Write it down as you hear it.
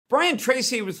Brian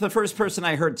Tracy was the first person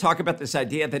I heard talk about this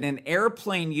idea that an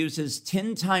airplane uses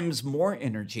 10 times more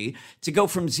energy to go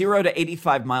from 0 to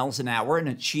 85 miles an hour and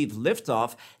achieve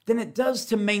liftoff than it does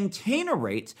to maintain a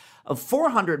rate of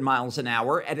 400 miles an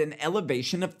hour at an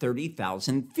elevation of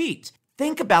 30,000 feet.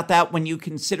 Think about that when you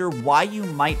consider why you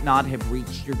might not have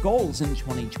reached your goals in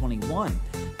 2021.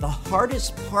 The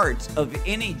hardest part of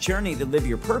any journey to live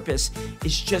your purpose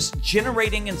is just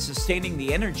generating and sustaining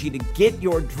the energy to get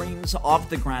your dreams off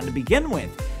the ground to begin with.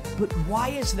 But why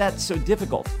is that so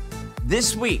difficult?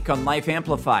 This week on Life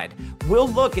Amplified, we'll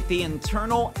look at the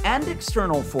internal and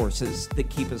external forces that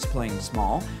keep us playing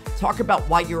small, talk about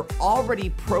why you're already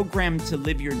programmed to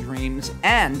live your dreams,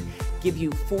 and give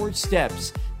you 4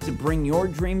 steps to bring your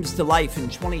dreams to life in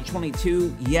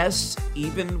 2022, yes,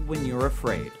 even when you're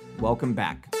afraid. Welcome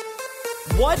back.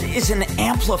 What is an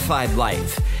amplified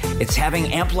life? It's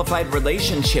having amplified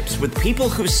relationships with people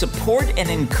who support and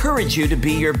encourage you to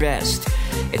be your best.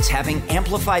 It's having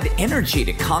amplified energy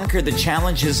to conquer the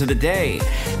challenges of the day.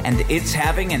 And it's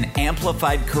having an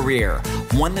amplified career,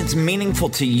 one that's meaningful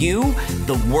to you,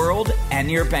 the world,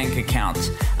 and your bank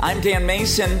account. I'm Dan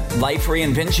Mason, Life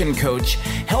Reinvention Coach,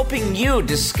 helping you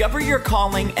discover your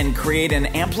calling and create an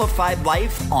amplified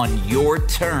life on your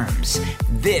terms.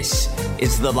 This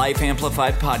is the Life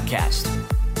Amplified Podcast.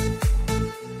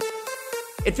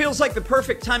 It feels like the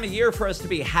perfect time of year for us to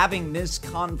be having this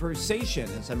conversation.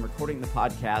 As I'm recording the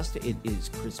podcast, it is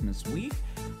Christmas week.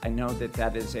 I know that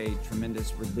that is a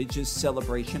tremendous religious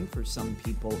celebration for some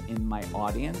people in my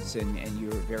audience, and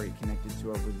you're very connected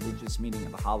to a religious meaning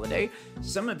of the holiday.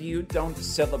 Some of you don't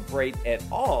celebrate at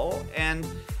all, and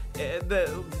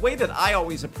the way that I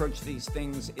always approach these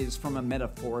things is from a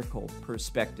metaphorical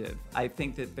perspective. I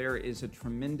think that there is a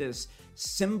tremendous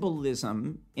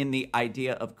symbolism in the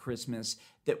idea of Christmas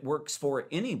that works for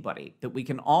anybody, that we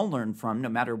can all learn from no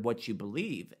matter what you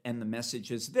believe. And the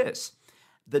message is this: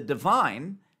 the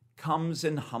divine comes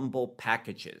in humble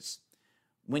packages.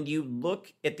 When you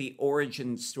look at the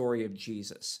origin story of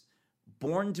Jesus,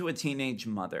 born to a teenage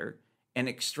mother in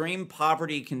extreme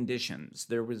poverty conditions,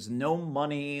 there was no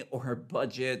money or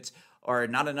budget or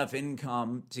not enough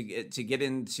income to get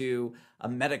into a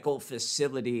medical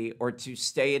facility or to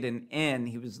stay at an inn.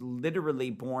 He was literally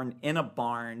born in a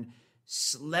barn,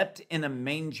 slept in a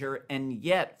manger, and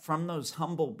yet from those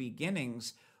humble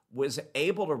beginnings was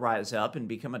able to rise up and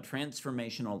become a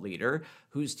transformational leader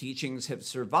whose teachings have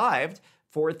survived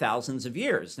for thousands of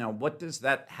years. Now, what does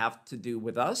that have to do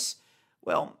with us?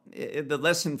 Well, the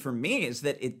lesson for me is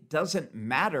that it doesn't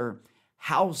matter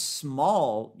how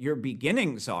small your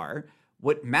beginnings are.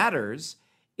 What matters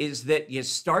is that you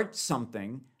start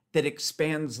something that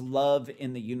expands love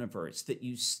in the universe, that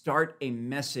you start a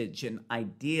message, an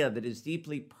idea that is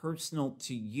deeply personal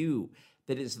to you,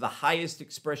 that is the highest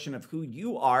expression of who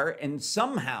you are and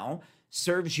somehow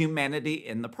serves humanity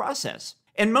in the process.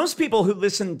 And most people who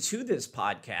listen to this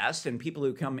podcast and people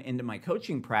who come into my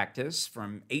coaching practice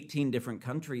from 18 different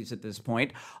countries at this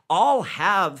point all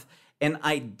have an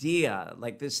idea,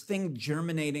 like this thing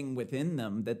germinating within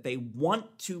them that they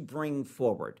want to bring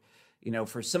forward. You know,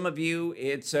 for some of you,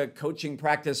 it's a coaching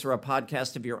practice or a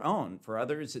podcast of your own. For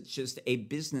others, it's just a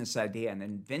business idea, an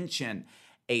invention,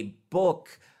 a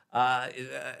book,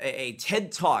 a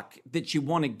TED Talk that you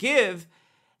want to give.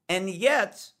 And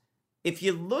yet, if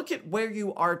you look at where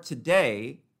you are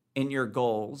today in your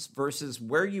goals versus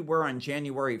where you were on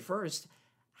January 1st,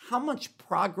 how much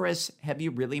progress have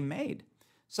you really made?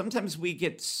 Sometimes we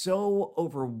get so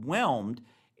overwhelmed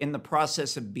in the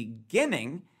process of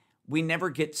beginning, we never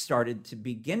get started to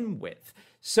begin with.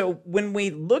 So when we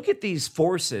look at these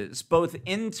forces, both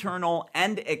internal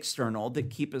and external,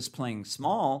 that keep us playing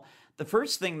small, the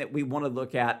first thing that we want to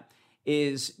look at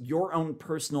is your own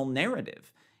personal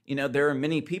narrative. You know, there are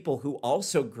many people who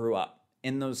also grew up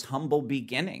in those humble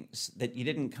beginnings, that you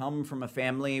didn't come from a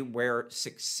family where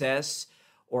success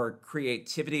or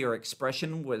creativity or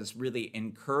expression was really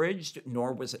encouraged,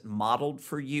 nor was it modeled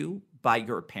for you by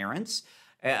your parents.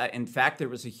 In fact, there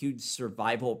was a huge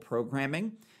survival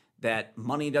programming that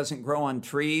money doesn't grow on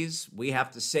trees. We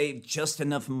have to save just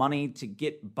enough money to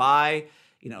get by.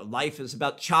 You know, life is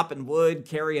about chopping wood,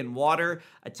 carrying water.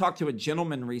 I talked to a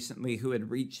gentleman recently who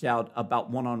had reached out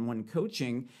about one-on-one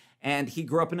coaching, and he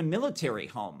grew up in a military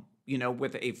home, you know,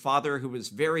 with a father who was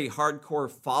very hardcore,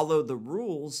 follow the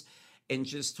rules, and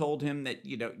just told him that,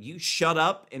 you know, you shut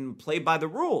up and play by the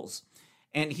rules.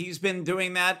 And he's been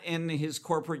doing that in his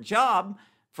corporate job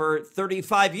for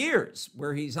 35 years,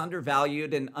 where he's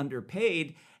undervalued and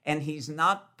underpaid, and he's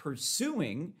not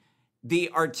pursuing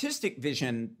the artistic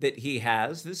vision that he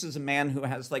has. This is a man who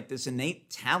has like this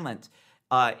innate talent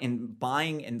in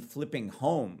buying and flipping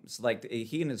homes. Like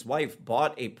he and his wife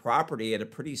bought a property at a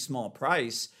pretty small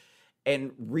price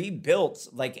and rebuilt,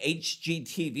 like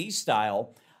HGTV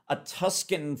style, a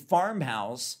Tuscan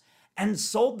farmhouse and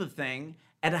sold the thing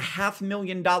at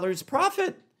 $500,000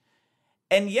 profit.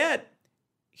 And yet,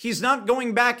 he's not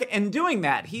going back and doing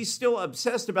that. He's still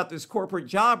obsessed about this corporate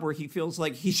job where he feels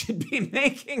like he should be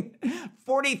making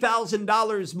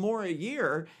 $40,000 more a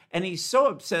year. And he's so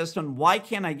obsessed on why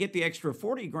can't I get the extra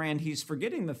 40 grand? He's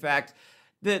forgetting the fact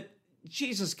that,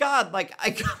 Jesus God, like I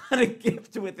got a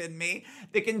gift within me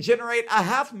that can generate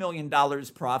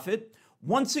 $500,000 profit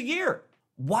once a year.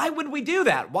 Why would we do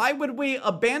that? Why would we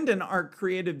abandon our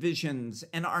creative visions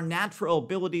and our natural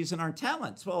abilities and our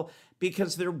talents? Well,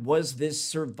 because there was this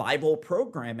survival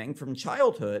programming from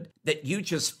childhood that you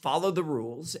just follow the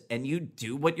rules and you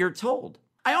do what you're told.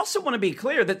 I also want to be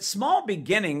clear that small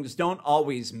beginnings don't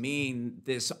always mean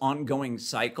this ongoing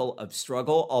cycle of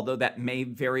struggle, although that may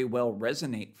very well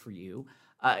resonate for you.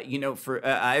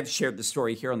 I've shared the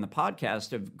story here on the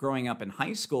podcast of growing up in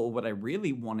high school. What I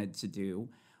really wanted to do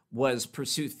was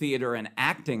pursue theater and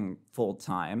acting full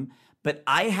time, but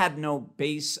I had no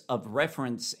base of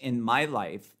reference in my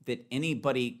life that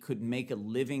anybody could make a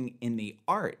living in the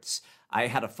arts. I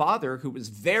had a father who was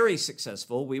very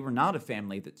successful. We were not a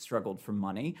family that struggled for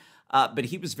money, but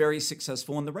he was very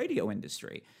successful in the radio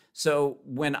industry. So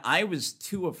when I was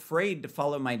too afraid to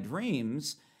follow my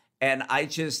dreams and I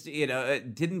just,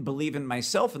 didn't believe in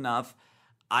myself enough,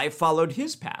 I followed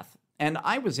his path. And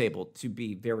I was able to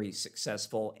be very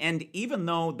successful. And even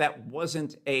though that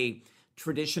wasn't a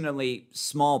traditionally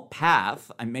small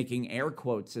path, I'm making air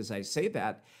quotes as I say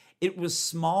that, it was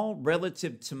small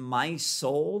relative to my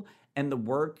soul and the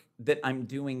work that I'm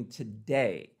doing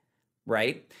today,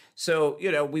 right? So,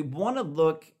 we want to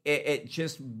look at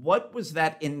just what was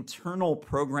that internal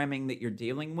programming that you're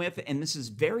dealing with. And this is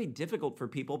very difficult for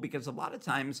people because a lot of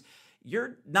times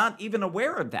you're not even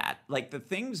aware of that. Like the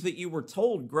things that you were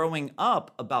told growing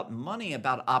up about money,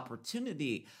 about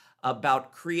opportunity,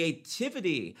 about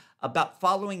creativity, about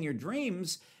following your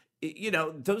dreams,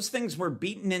 those things were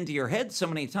beaten into your head so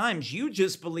many times, you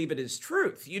just believe it is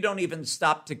truth. You don't even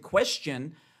stop to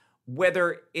question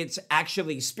whether it's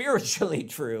actually spiritually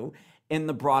true in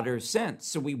the broader sense.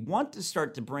 So we want to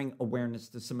start to bring awareness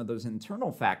to some of those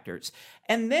internal factors.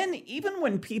 And then even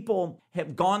when people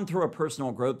have gone through a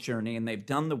personal growth journey and they've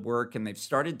done the work and they've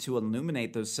started to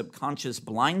illuminate those subconscious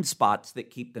blind spots that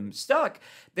keep them stuck,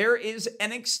 there is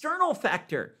an external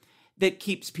factor that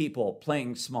keeps people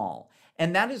playing small.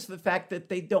 And that is the fact that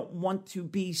they don't want to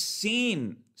be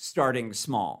seen starting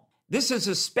small. This is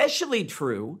especially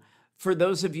true for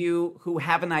those of you who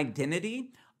have an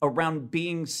identity around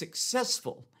being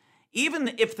successful.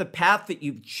 Even if the path that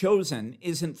you've chosen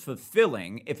isn't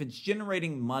fulfilling, if it's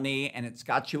generating money and it's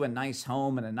got you a nice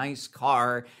home and a nice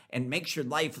car and makes your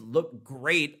life look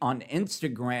great on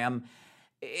Instagram,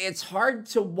 it's hard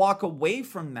to walk away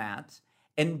from that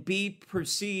and be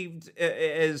perceived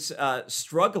as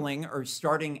struggling or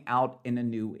starting out in a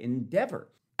new endeavor.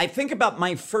 I think about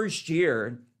my first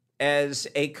year as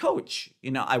a coach.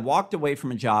 I walked away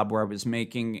from a job where I was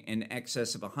making in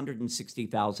excess of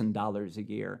 $160,000 a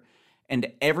year.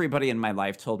 And everybody in my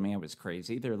life told me I was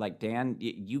crazy. They're like, Dan,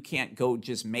 you can't go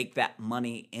just make that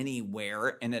money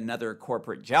anywhere in another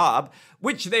corporate job,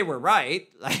 which they were right.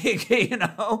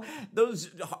 Those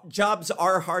jobs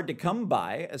are hard to come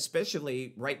by,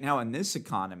 especially right now in this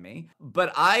economy.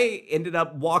 But I ended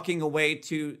up walking away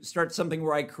to start something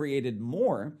where I created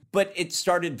more, but it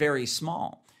started very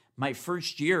small. My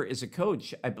first year as a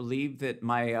coach, I believe that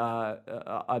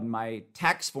on my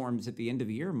tax forms at the end of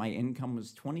the year, my income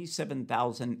was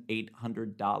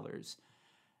 $27,800.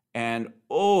 And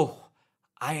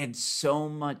I had so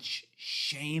much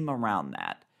shame around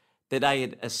that I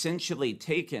had essentially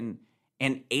taken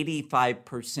an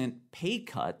 85% pay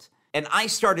cut. And I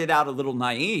started out a little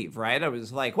naive, right? I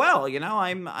was like, well,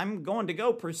 I'm going to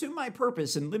go pursue my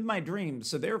purpose and live my dreams.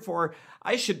 So therefore,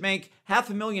 I should make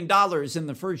 $500,000 in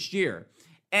the first year.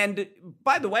 And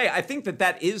by the way, I think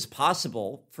that is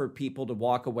possible for people to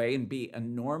walk away and be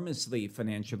enormously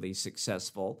financially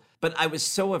successful. But I was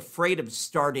so afraid of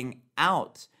starting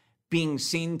out, being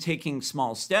seen taking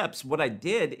small steps. What I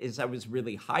did is I was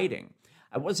really hiding.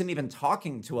 I wasn't even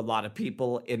talking to a lot of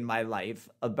people in my life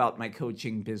about my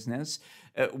coaching business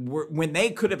when they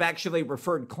could have actually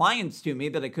referred clients to me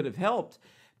that I could have helped,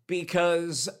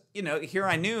 because, here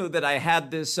I knew that I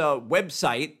had this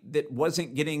website that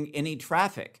wasn't getting any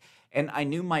traffic. And I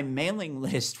knew my mailing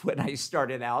list when I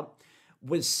started out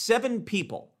was 7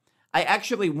 people. I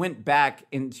actually went back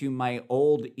into my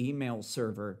old email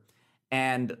server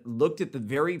and looked at the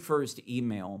very first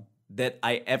email that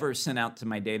I ever sent out to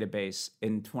my database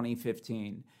in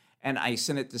 2015. And I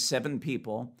sent it to 7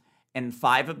 people, and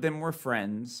 5 of them were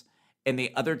friends, and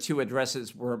the other 2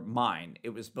 addresses were mine. It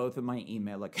was both of my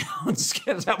email accounts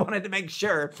because I wanted to make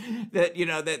sure that,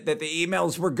 that the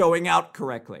emails were going out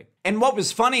correctly. And what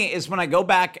was funny is when I go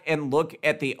back and look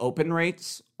at the open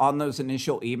rates on those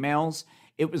initial emails,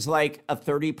 it was like a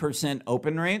 30%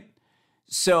 open rate.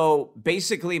 So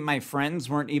basically, my friends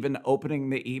weren't even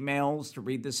opening the emails to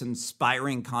read this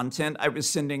inspiring content I was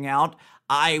sending out.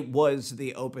 I was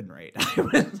the open rate. I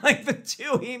was like the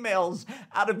 2 emails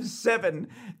out of 7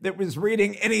 that was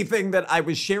reading anything that I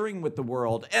was sharing with the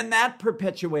world. And that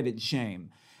perpetuated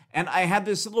shame. And I had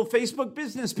this little Facebook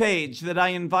business page that I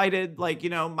invited, my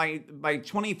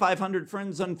 2,500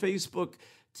 friends on Facebook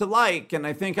to like. And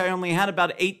I think I only had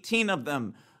about 18 of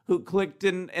them who clicked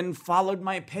and followed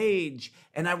my page.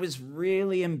 And I was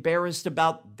really embarrassed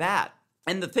about that.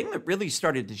 And the thing that really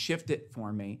started to shift it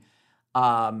for me,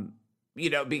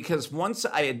 because once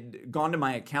I had gone to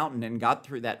my accountant and got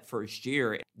through that first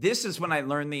year, this is when I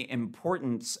learned the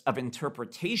importance of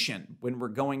interpretation when we're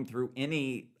going through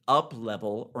any up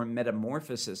level or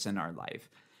metamorphosis in our life.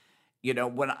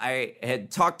 When I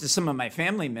had talked to some of my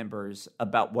family members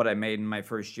about what I made in my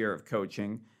first year of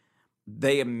coaching,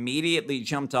 they immediately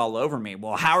jumped all over me.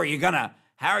 Well, how are you gonna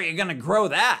grow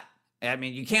that? I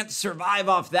mean, you can't survive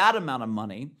off that amount of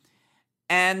money.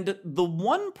 And the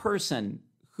one person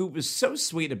who was so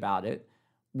sweet about it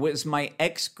was my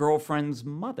ex-girlfriend's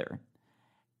mother.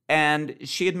 And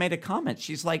she had made a comment.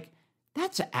 She's like,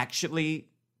 that's actually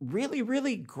really,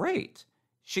 really great.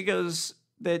 She goes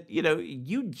that,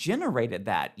 you generated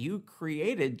that. You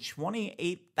created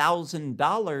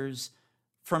 $28,000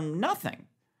 from nothing.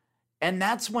 And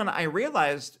that's when I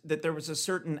realized that there was a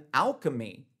certain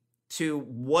alchemy to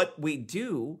what we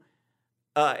do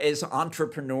as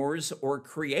entrepreneurs or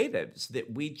creatives,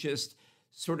 that we just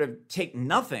sort of take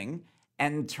nothing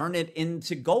and turn it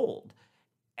into gold.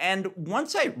 And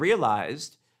once I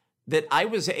realized that I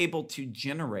was able to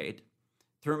generate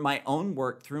through my own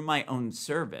work, through my own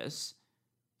service,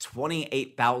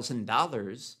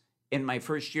 $28,000 in my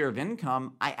first year of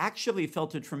income, I actually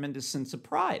felt a tremendous sense of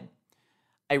pride.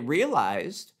 I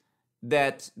realized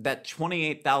that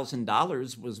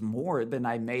 $28,000 was more than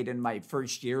I made in my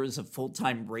first year as a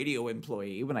full-time radio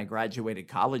employee when I graduated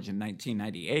college in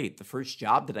 1998. The first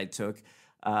job that I took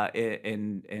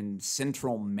in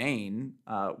Central Maine,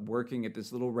 working at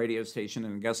this little radio station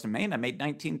in Augusta, Maine, I made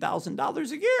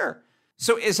 $19,000 a year.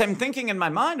 So as I'm thinking in my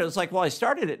mind, I was like, well, I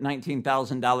started at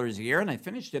 $19,000 a year and I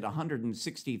finished at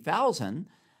 $160,000.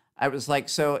 I was like,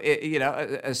 so,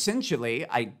 essentially,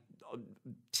 I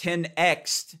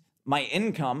 10x'd my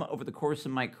income over the course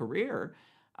of my career.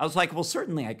 I was like, well,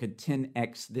 certainly I could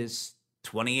 10x this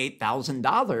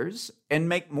 $28,000 and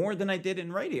make more than I did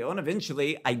in radio. And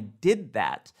eventually I did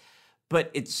that.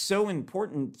 But it's so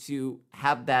important to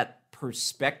have that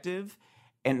perspective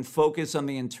and focus on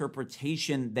the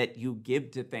interpretation that you give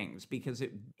to things, because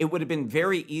it would have been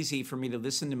very easy for me to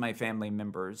listen to my family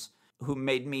members who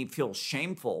made me feel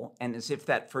shameful and as if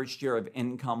that first year of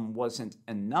income wasn't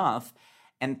enough.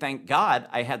 And thank God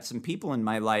I had some people in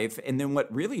my life. And then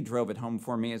what really drove it home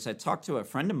for me is I talked to a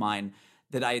friend of mine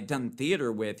that I had done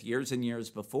theater with years and years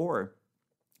before.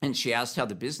 And she asked how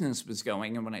the business was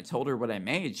going. And when I told her what I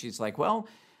made, she's like, well,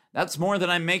 that's more than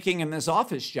I'm making in this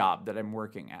office job that I'm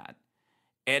working at.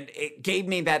 And it gave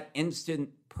me that instant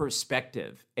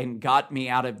perspective and got me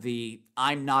out of the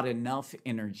I'm not enough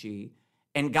energy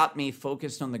and got me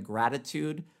focused on the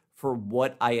gratitude for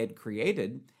what I had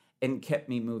created and kept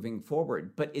me moving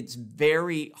forward. But it's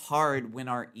very hard when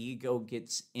our ego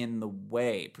gets in the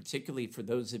way, particularly for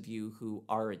those of you who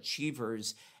are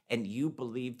achievers and you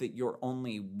believe that your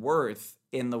only worth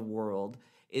in the world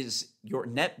is your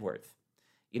net worth.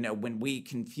 You know, when we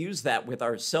confuse that with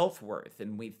our self-worth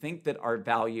and we think that our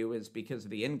value is because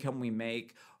of the income we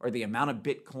make or the amount of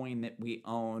Bitcoin that we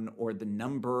own or the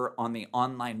number on the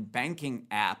online banking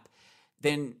app,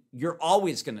 then you're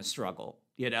always going to struggle.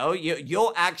 You know,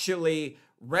 you'll actually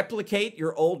replicate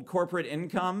your old corporate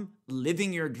income,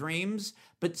 living your dreams,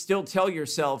 but still tell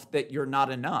yourself that you're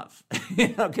not enough,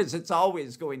 because it's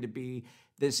always going to be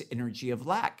this energy of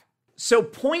lack. So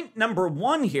point number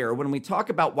one here, when we talk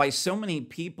about why so many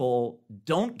people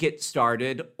don't get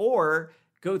started or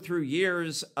go through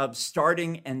years of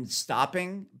starting and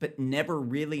stopping, but never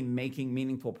really making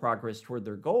meaningful progress toward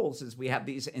their goals, is we have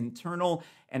these internal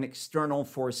and external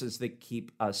forces that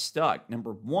keep us stuck.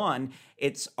 Number one,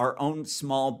 it's our own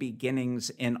small beginnings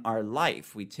in our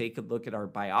life. We take a look at our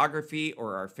biography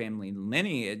or our family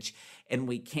lineage, and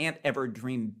we can't ever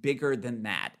dream bigger than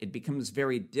that. It becomes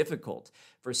very difficult.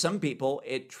 For some people,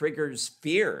 it triggers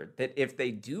fear that if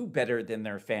they do better than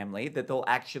their family, that they'll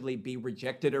actually be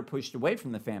rejected or pushed away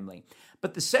from the family.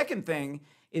 But the second thing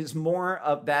is more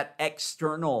of that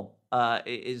external,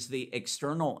 is the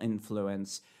external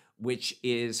influence, which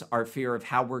is our fear of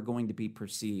how we're going to be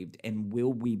perceived, and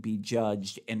will we be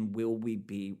judged, and will we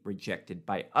be rejected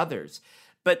by others.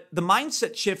 But the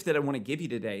mindset shift that I want to give you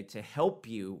today to help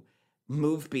you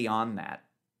move beyond that,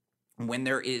 when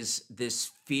there is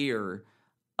this fear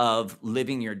of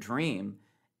living your dream,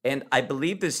 and I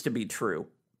believe this to be true,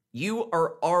 you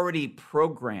are already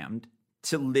programmed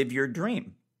to live your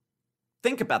dream.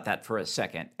 Think about that for a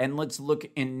second, and let's look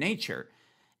in nature.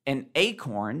 An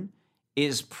acorn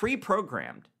is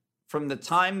pre-programmed. From the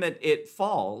time that it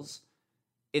falls,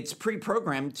 it's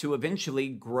pre-programmed to eventually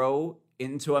grow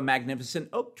into a magnificent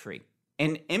oak tree.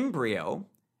 An embryo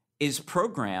is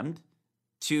programmed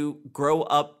to grow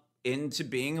up into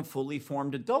being a fully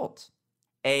formed adult.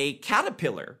 A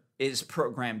caterpillar is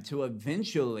programmed to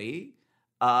eventually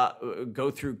go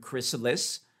through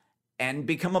chrysalis and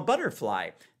become a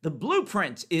butterfly. The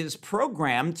blueprint is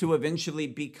programmed to eventually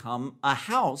become a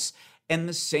house, and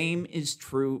the same is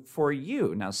true for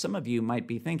you. Now, some of you might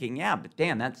be thinking, yeah, but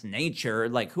Dan, that's nature.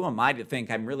 Like, who am I to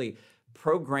think I'm really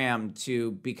programmed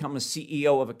to become a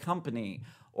CEO of a company,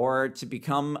 or to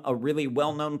become a really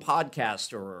well-known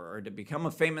podcaster, or to become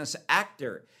a famous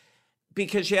actor?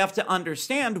 Because you have to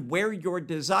understand where your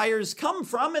desires come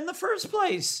from in the first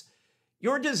place.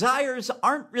 Your desires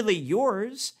aren't really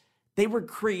yours. They were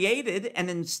created and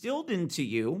instilled into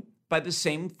you by the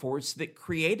same force that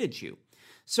created you.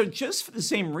 So just for the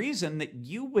same reason that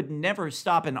you would never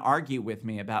stop and argue with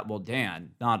me about, well,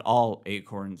 Dan, not all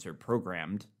acorns are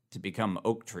programmed to become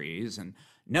oak trees. And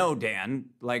no, Dan,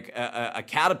 like a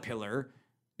caterpillar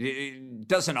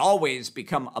doesn't always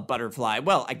become a butterfly.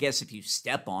 Well, I guess if you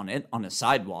step on it on a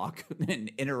sidewalk and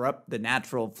interrupt the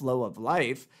natural flow of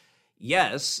life,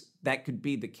 yes, that could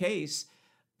be the case.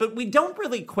 But we don't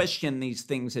really question these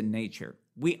things in nature.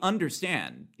 We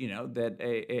understand, that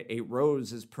a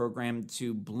rose is programmed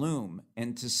to bloom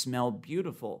and to smell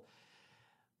beautiful.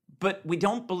 But we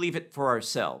don't believe it for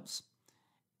ourselves.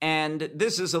 And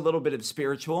this is a little bit of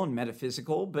spiritual and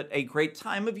metaphysical, but a great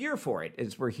time of year for it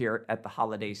as we're here at the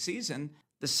holiday season.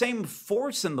 The same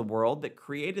force in the world that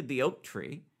created the oak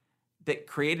tree, that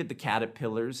created the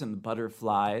caterpillars and the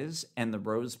butterflies and the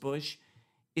rose bush,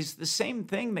 is the same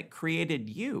thing that created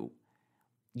you.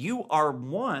 You are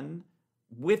one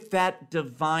with that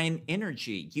divine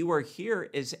energy. You are here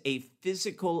as a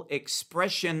physical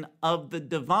expression of the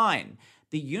divine.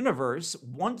 The universe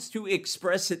wants to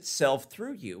express itself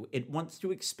through you. It wants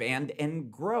to expand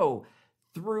and grow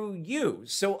through you.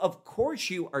 So of course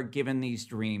you are given these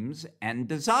dreams and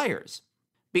desires,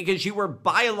 because you were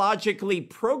biologically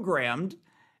programmed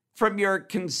from your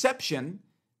conception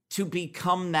to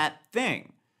become that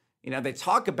thing. They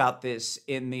talk about this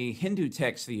in the Hindu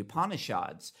text, the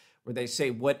Upanishads, where they say,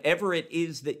 whatever it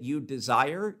is that you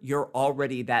desire, you're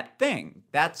already that thing.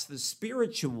 That's the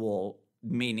spiritual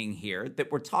meaning here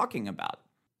that we're talking about.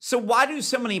 So why do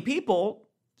so many people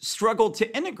struggle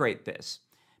to integrate this?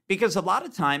 Because a lot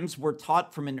of times we're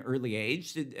taught from an early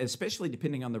age, especially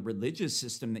depending on the religious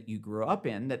system that you grew up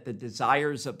in, that the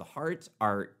desires of the heart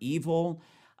are evil,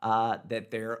 that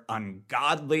they're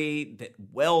ungodly, that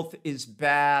wealth is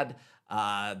bad,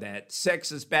 that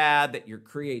sex is bad, that your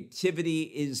creativity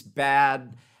is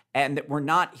bad, and that we're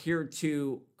not here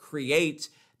to create,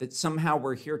 that somehow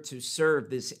we're here to serve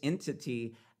this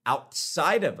entity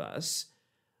outside of us.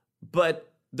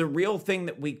 But the real thing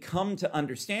that we come to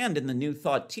understand in the New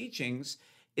Thought teachings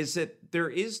is that there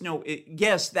is no,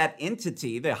 yes, that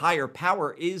entity, the higher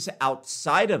power, is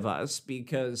outside of us,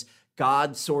 because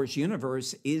God, source,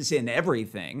 universe is in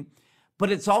everything,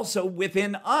 but it's also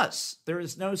within us. There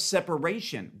is no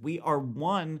separation. We are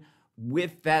one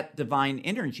with that divine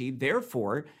energy.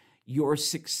 Therefore, your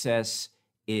success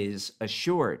is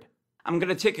assured. I'm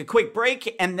going to take a quick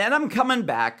break, and then I'm coming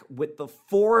back with the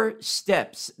 4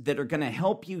 steps that are going to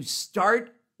help you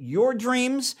start your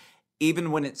dreams,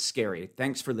 even when it's scary.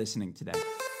 Thanks for listening today.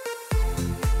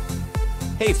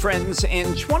 Hey friends,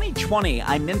 in 2020,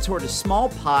 I mentored a small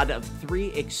pod of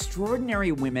 3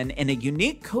 extraordinary women in a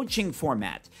unique coaching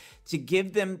format to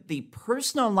give them the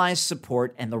personalized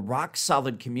support and the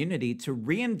rock-solid community to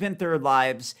reinvent their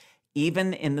lives,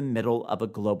 even in the middle of a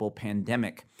global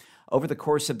pandemic. Over the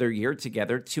course of their year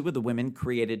together, two of the women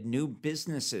created new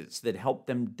businesses that helped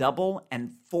them double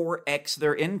and 4x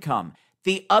their income.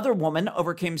 The other woman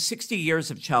overcame 60 years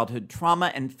of childhood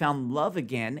trauma and found love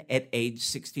again at age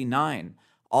 69.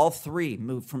 All three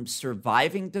moved from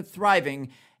surviving to thriving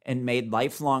and made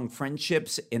lifelong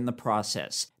friendships in the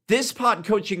process. This pod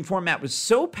coaching format was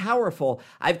so powerful,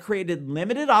 I've created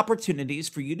limited opportunities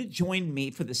for you to join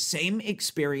me for the same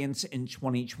experience in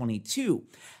 2022.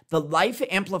 The Life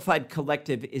Amplified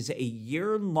Collective is a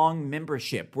year-long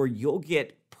membership where you'll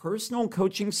get personal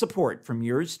coaching support from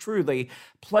yours truly,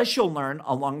 plus you'll learn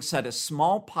alongside a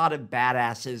small pot of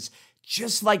badasses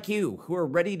just like you who are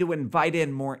ready to invite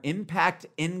in more impact,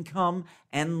 income,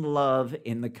 and love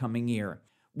in the coming year.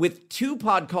 With 2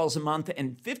 pod calls a month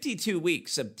and 52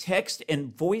 weeks of text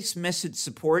and voice message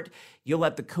support, you'll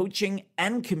have the coaching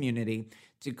and community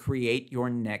to create your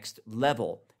next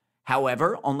level.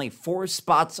 However, only 4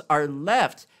 spots are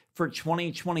left for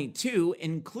 2022,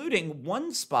 including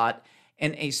 1 spot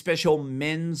in a special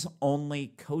men's-only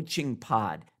coaching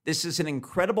pod. This is an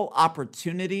incredible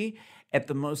opportunity at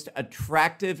the most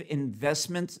attractive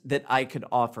investment that I could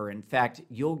offer. In fact,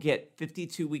 you'll get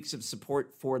 52 weeks of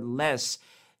support for less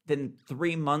than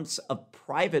 3 months of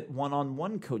private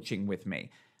one-on-one coaching with me.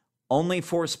 Only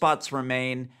 4 spots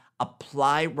remain.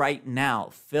 Apply right now.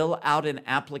 Fill out an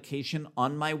application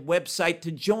on my website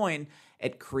to join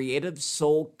at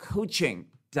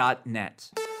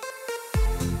creativesoulcoaching.net.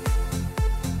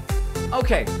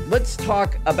 Okay, let's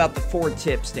talk about the 4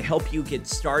 tips to help you get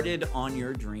started on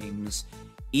your dreams,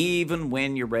 even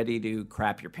when you're ready to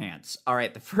crap your pants. All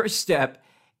right, the first step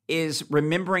is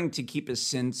remembering to keep a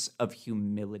sense of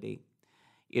humility.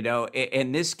 You know,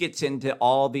 and this gets into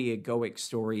all the egoic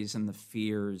stories and the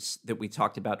fears that we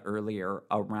talked about earlier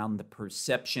around the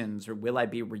perceptions, or will I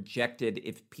be rejected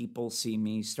if people see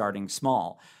me starting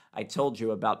small? I told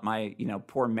you about my,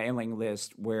 poor mailing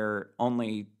list where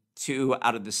only 2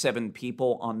 out of the 7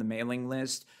 people on the mailing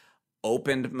list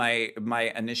opened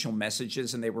my initial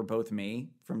messages, and they were both me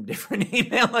from different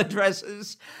email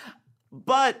addresses.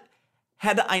 But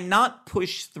had I not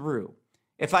pushed through,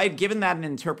 if I had given that an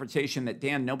interpretation that,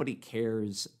 Dan, nobody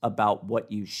cares about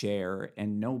what you share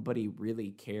and nobody really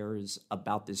cares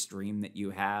about this dream that you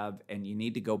have and you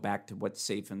need to go back to what's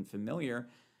safe and familiar,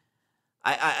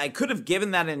 I could have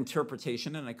given that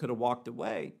interpretation and I could have walked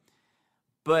away.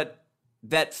 But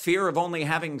that fear of only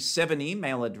having 7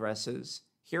 email addresses,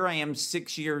 here I am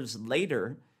 6 years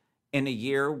later in a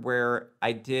year where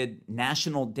I did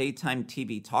national daytime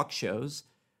TV talk shows,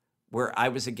 where I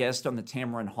was a guest on the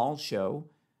Tamron Hall Show,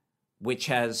 which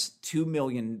has 2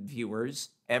 million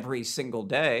viewers every single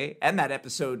day. And that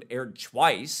episode aired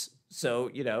twice. So,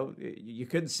 you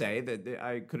could say that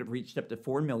I could have reached up to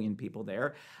 4 million people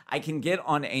there. I can get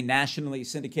on a nationally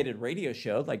syndicated radio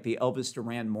show like the Elvis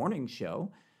Duran Morning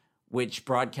Show, which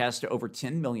broadcasts to over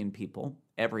 10 million people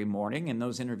every morning. And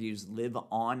those interviews live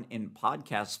on in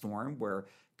podcast form where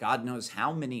God knows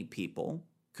how many people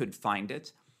could find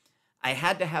it. I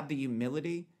had to have the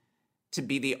humility to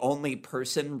be the only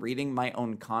person reading my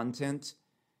own content,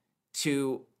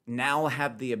 to now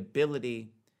have the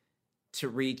ability to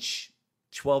reach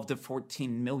 12 to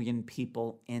 14 million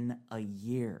people in a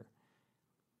year.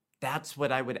 That's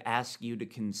what I would ask you to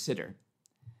consider.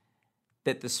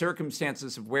 That the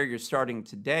circumstances of where you're starting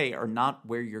today are not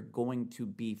where you're going to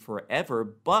be forever,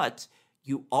 but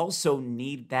you also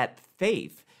need that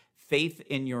faith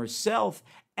in yourself,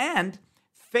 and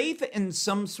faith in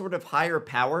some sort of higher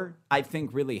power, I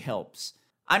think, really helps.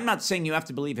 I'm not saying you have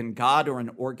to believe in God or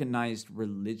an organized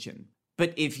religion,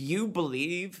 but if you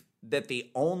believe that the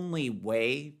only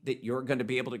way that you're going to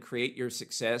be able to create your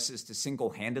success is to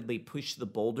single-handedly push the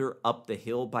boulder up the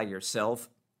hill by yourself,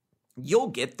 you'll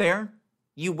get there.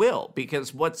 You will,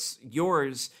 because what's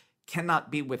yours cannot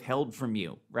be withheld from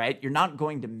you, right? You're not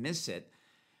going to miss it,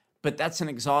 but that's an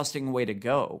exhausting way to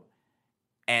go.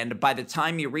 And by the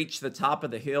time you reach the top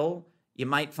of the hill, you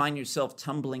might find yourself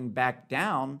tumbling back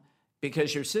down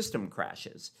because your system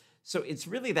crashes. So it's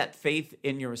really that faith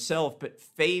in yourself, but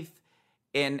faith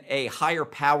in a higher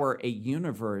power, a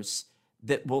universe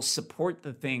that will support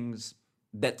the things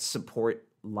that support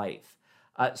life.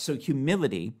 So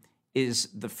humility is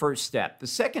the first step. The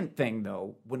second thing,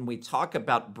 though, when we talk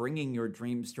about bringing your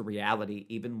dreams to reality,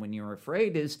 even when you're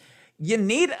afraid, is you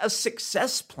need a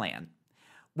success plan,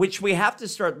 which we have to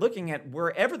start looking at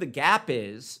wherever the gap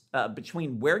is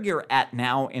between where you're at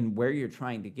now and where you're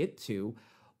trying to get to.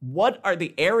 What are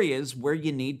the areas where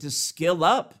you need to skill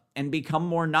up and become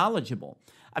more knowledgeable?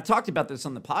 I've talked about this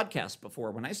on the podcast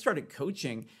before. When I started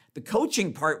coaching, the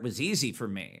coaching part was easy for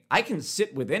me. I can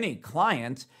sit with any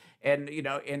client And,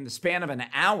 in the span of an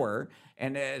hour,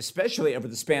 and especially over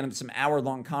the span of some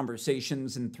hour-long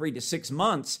conversations in 3 to 6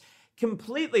 months,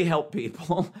 completely help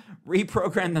people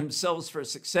reprogram themselves for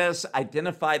success,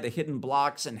 identify the hidden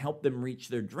blocks, and help them reach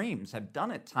their dreams. I've done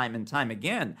it time and time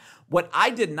again. What I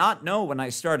did not know when I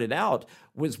started out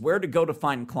was where to go to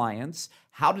find clients,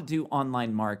 how to do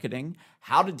online marketing,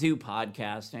 how to do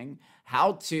podcasting,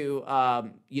 how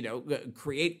to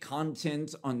create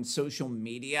content on social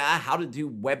media, how to do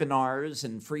webinars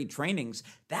and free trainings.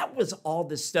 That was all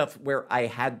the stuff where I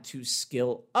had to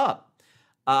skill up.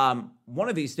 One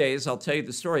of these days, I'll tell you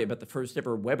the story about the first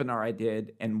ever webinar I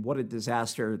did and what a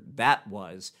disaster that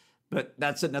was. But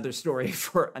that's another story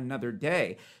for another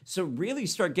day. So really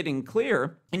start getting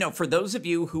clear, for those of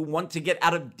you who want to get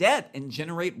out of debt and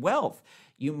generate wealth,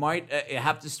 you might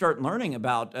have to start learning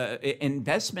about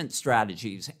investment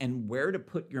strategies and where to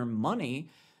put your money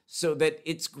so that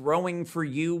it's growing for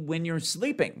you when you're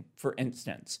sleeping, for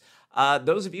instance.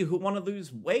 Those of you who want to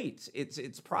lose weight,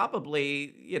 it's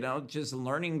probably, just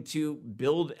learning to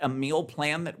build a meal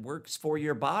plan that works for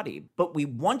your body. But we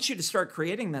want you to start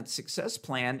creating that success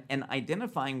plan and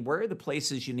identifying where are the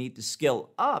places you need to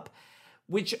skill up,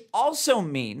 which also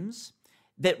means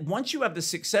that once you have the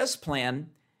success plan,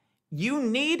 you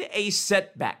need a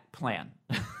setback plan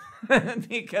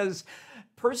because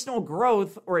personal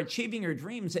growth or achieving your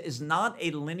dreams is not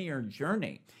a linear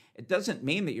journey. It doesn't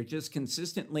mean that you're just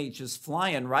consistently just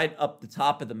flying right up the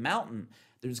top of the mountain.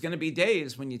 There's going to be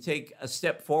days when you take a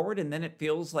step forward and then it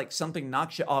feels like something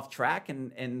knocks you off track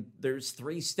and there's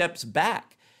 3 steps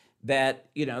back, that,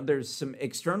 there's some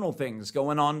external things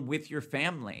going on with your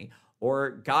family,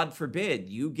 or God forbid,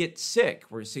 you get sick.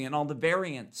 We're seeing all the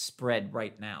variants spread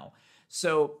right now.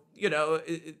 So,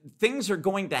 things are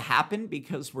going to happen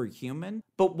because we're human.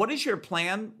 But what is your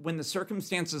plan when the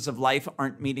circumstances of life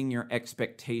aren't meeting your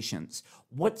expectations?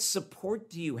 What support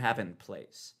do you have in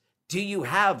place? Do you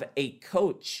have a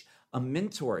coach, a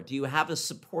mentor? Do you have a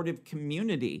supportive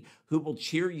community who will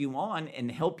cheer you on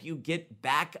and help you get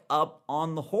back up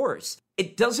on the horse?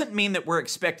 It doesn't mean that we're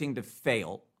expecting to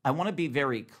fail. I want to be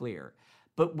very clear,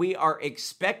 but we are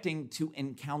expecting to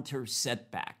encounter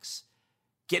setbacks.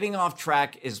 Getting off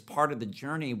track is part of the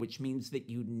journey, which means that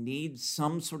you need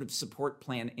some sort of support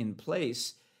plan in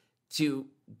place to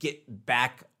get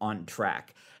back on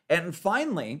track. And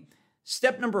finally,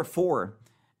 step number 4,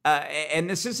 and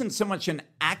this isn't so much an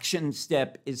action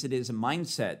step as it is a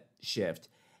mindset shift,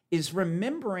 is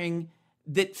remembering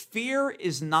that fear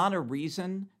is not a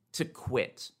reason to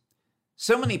quit.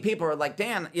 So many people are like,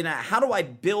 Dan, how do I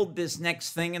build this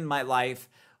next thing in my life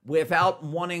without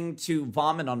wanting to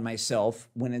vomit on myself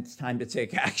when it's time to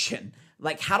take action?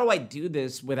 Like, how do I do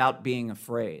this without being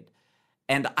afraid?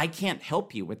 And I can't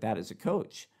help you with that as a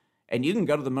coach. And you can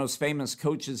go to the most famous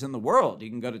coaches in the world.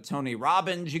 You can go to Tony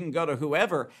Robbins, you can go to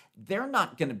whoever. They're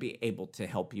not going to be able to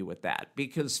help you with that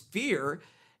because fear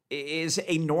is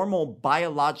a normal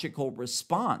biological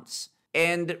response.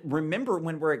 And remember,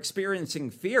 when we're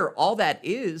experiencing fear, all that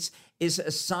is a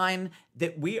sign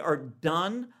that we are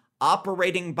done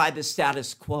operating by the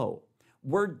status quo.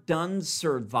 We're done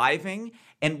surviving,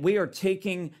 and we are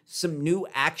taking some new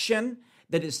action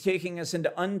that is taking us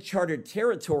into uncharted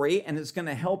territory and is going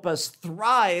to help us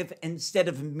thrive instead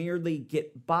of merely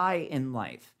get by in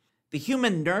life. The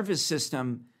human nervous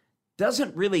system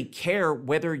doesn't really care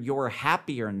whether you're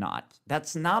happy or not.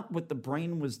 That's not what the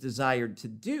brain was desired to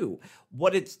do.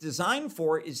 What it's designed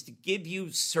for is to give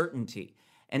you certainty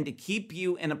and to keep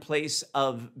you in a place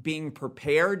of being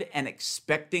prepared and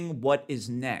expecting what is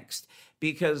next.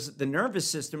 Because the nervous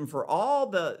system, for all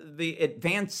the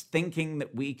advanced thinking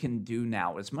that we can do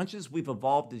now, as much as we've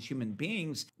evolved as human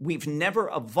beings, we've never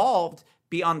evolved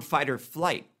beyond fight or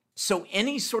flight. So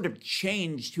any sort of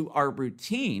change to our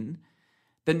routine,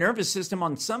 the nervous system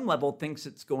on some level thinks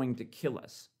it's going to kill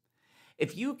us.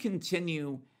 If you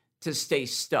continue to stay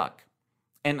stuck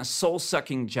in a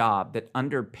soul-sucking job that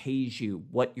underpays you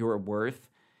what you're worth,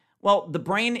 well, the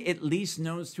brain at least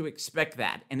knows to expect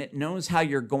that, and it knows how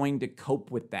you're going to cope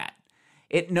with that.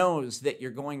 It knows that you're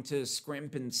going to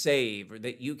scrimp and save, or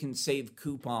that you can save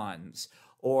coupons,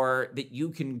 or that you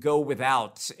can go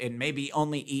without and maybe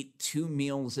only eat 2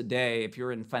 meals a day if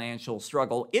you're in financial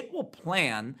struggle. It will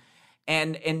plan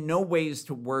and know ways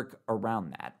to work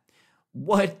around that.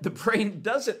 What the brain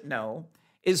doesn't know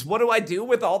is, what do I do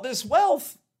with all this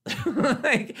wealth?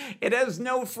 Like, it has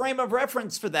no frame of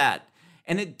reference for that.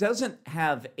 And it doesn't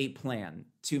have a plan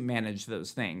to manage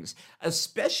those things,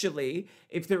 especially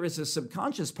if there is a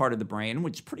subconscious part of the brain,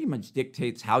 which pretty much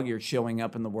dictates how you're showing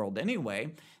up in the world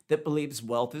anyway, that believes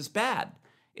wealth is bad.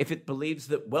 If it believes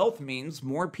that wealth means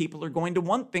more people are going to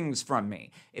want things from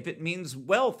me. If it means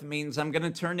wealth means I'm going to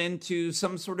turn into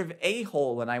some sort of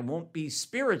a-hole and I won't be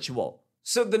spiritual.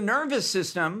 So the nervous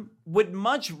system would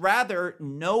much rather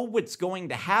know what's going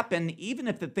to happen, even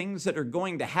if the things that are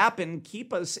going to happen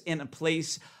keep us in a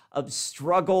place of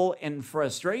struggle and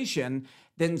frustration,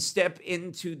 than step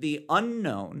into the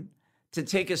unknown to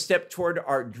take a step toward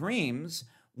our dreams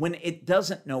when it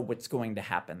doesn't know what's going to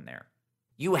happen there.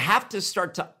 You have to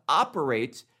start to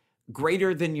operate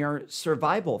greater than your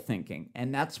survival thinking,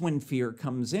 and that's when fear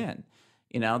comes in.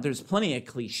 There's plenty of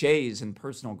cliches in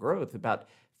personal growth about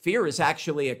fear is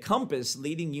actually a compass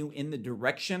leading you in the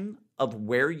direction of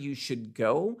where you should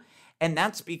go. And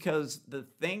that's because the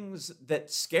things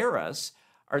that scare us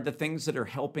are the things that are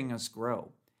helping us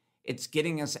grow. It's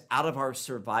getting us out of our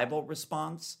survival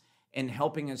response and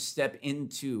helping us step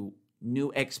into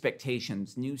new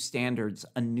expectations, new standards,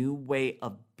 a new way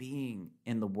of being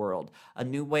in the world, a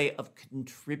new way of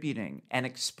contributing and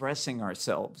expressing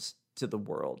ourselves to the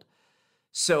world.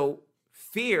 So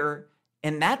fear,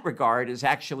 in that regard, is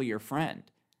actually your friend.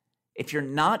 If you're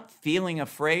not feeling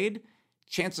afraid,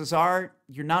 chances are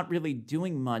you're not really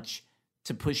doing much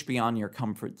to push beyond your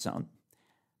comfort zone.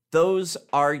 Those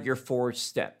are your 4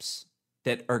 steps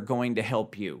that are going to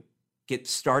help you get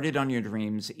started on your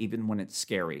dreams even when it's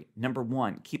scary. Number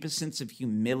 1, keep a sense of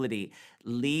humility.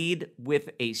 Lead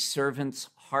with a servant's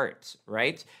heart,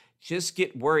 right? Just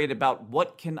get worried about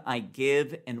what can I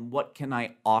give and what can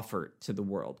I offer to the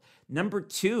world. Number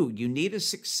 2, you need a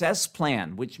success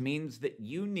plan, which means that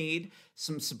you need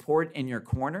some support in your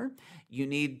corner. You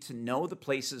need to know the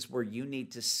places where you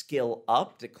need to skill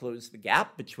up to close the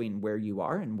gap between where you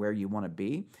are and where you want to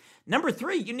be. Number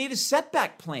 3, you need a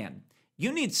setback plan.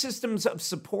 You need systems of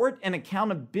support and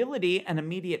accountability and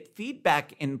immediate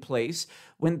feedback in place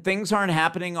when things aren't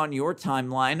happening on your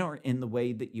timeline or in the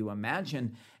way that you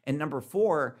imagine. And number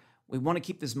 4, we want to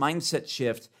keep this mindset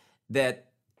shift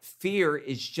that fear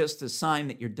is just a sign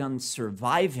that you're done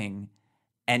surviving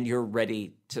and you're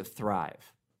ready to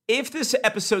thrive. If this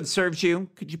episode serves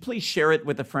you, could you please share it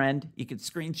with a friend? You could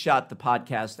screenshot the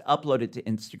podcast, upload it to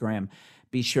Instagram.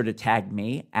 Be sure to tag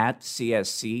me at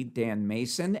CSC Dan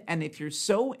Mason. And if you're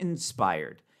so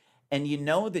inspired and you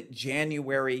know that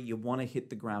January you want to hit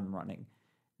the ground running,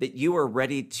 that you are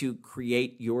ready to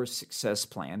create your success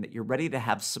plan, that you're ready to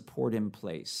have support in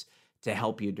place to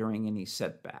help you during any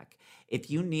setback. If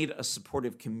you need a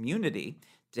supportive community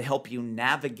to help you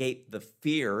navigate the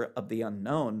fear of the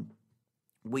unknown,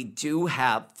 we do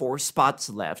have 4 spots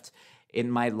left in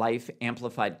my Life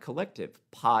Amplified Collective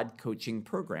pod coaching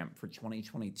program for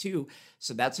 2022.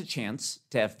 So that's a chance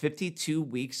to have 52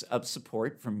 weeks of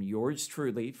support from yours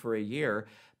truly for a year,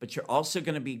 but you're also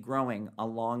going to be growing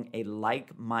along a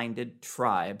like-minded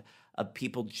tribe of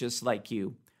people just like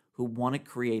you who want to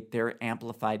create their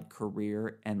amplified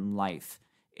career and life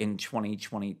in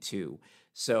 2022.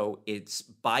 So it's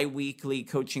bi-weekly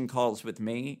coaching calls with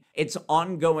me. It's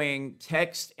ongoing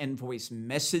text and voice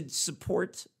message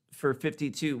support for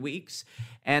 52 weeks,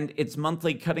 and it's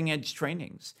monthly cutting-edge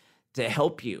trainings to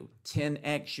help you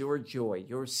 10x your joy,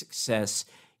 your success,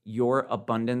 your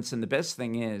abundance. And the best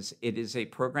thing is, it is a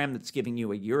program that's giving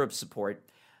you a year of support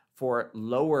for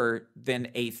lower than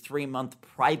a 3-month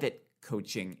private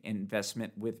coaching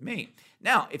investment with me.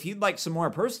 Now, if you'd like some more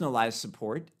personalized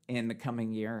support in the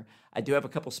coming year, I do have a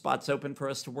couple spots open for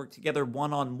us to work together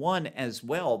one-on-one as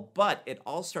well, but it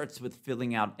all starts with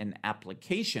filling out an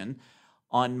application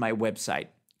on my website.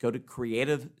 Go to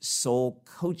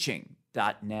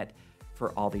creativesoulcoaching.net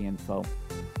for all the info.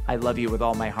 I love you with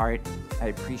all my heart. I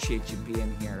appreciate you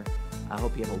being here. I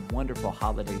hope you have a wonderful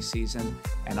holiday season,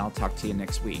 and I'll talk to you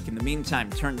next week. In the meantime,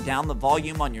 turn down the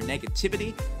volume on your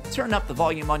negativity, turn up the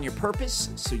volume on your purpose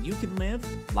so you can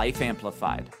live life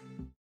amplified.